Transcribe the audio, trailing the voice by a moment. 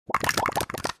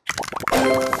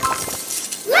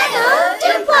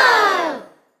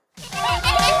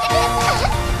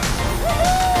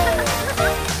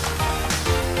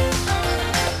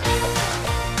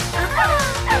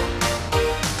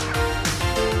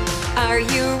Are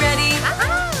you ready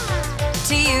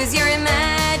to use your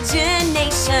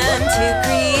imagination to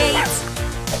create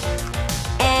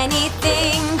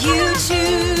anything you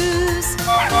choose?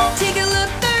 Take a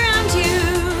look around you,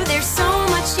 there's so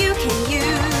much you can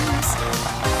use.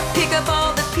 Pick up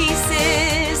all the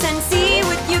pieces and see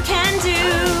what you can do.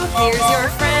 Here's your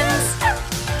friends.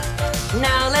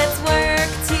 Now let's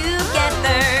work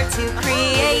together to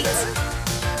create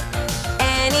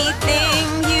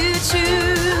anything you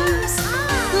choose.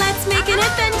 Let's make an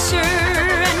adventure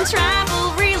and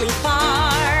travel really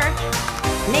far.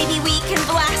 Maybe we can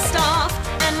blast off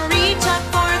and reach up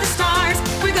for the stars.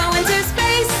 We're going to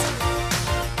space.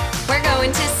 We're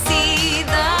going to see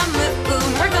the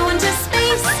moon. We're going to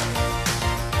space.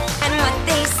 And what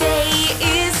they say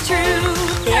is true.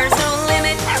 There's no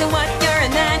limit to what your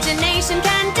imagination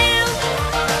can do.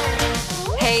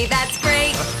 Hey, that's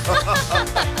great.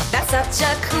 That's such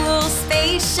a cool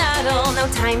space shuttle. No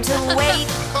time to wait.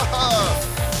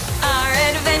 Our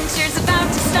adventure's about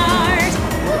to start.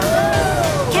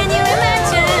 Can you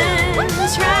imagine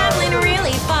traveling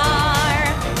really far?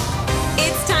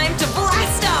 It's time to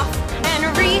blast off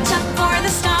and reach up for the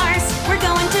stars. We're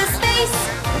going to space.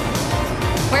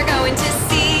 We're going to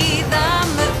see the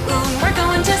moon. We're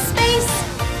going to space.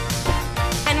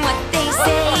 And what they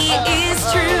say is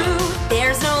true.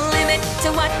 There's no limit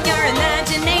to what your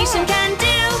imagination can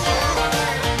do.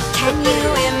 Can you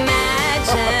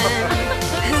imagine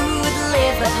who would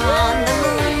live upon the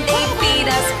moon? They'd feed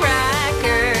us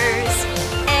crackers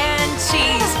and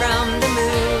cheese from the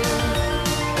moon.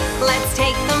 Let's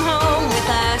take them home with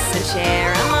us and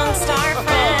share amongst our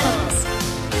friends.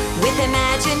 With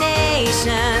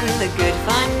imagination, the good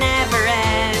fun never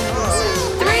ends.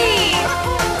 3,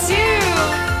 2,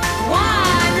 1,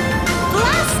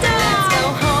 blast off! Let's go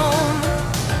home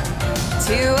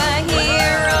to a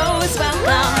hero's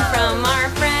welcome from our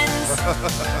friends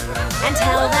and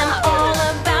tell them all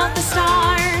about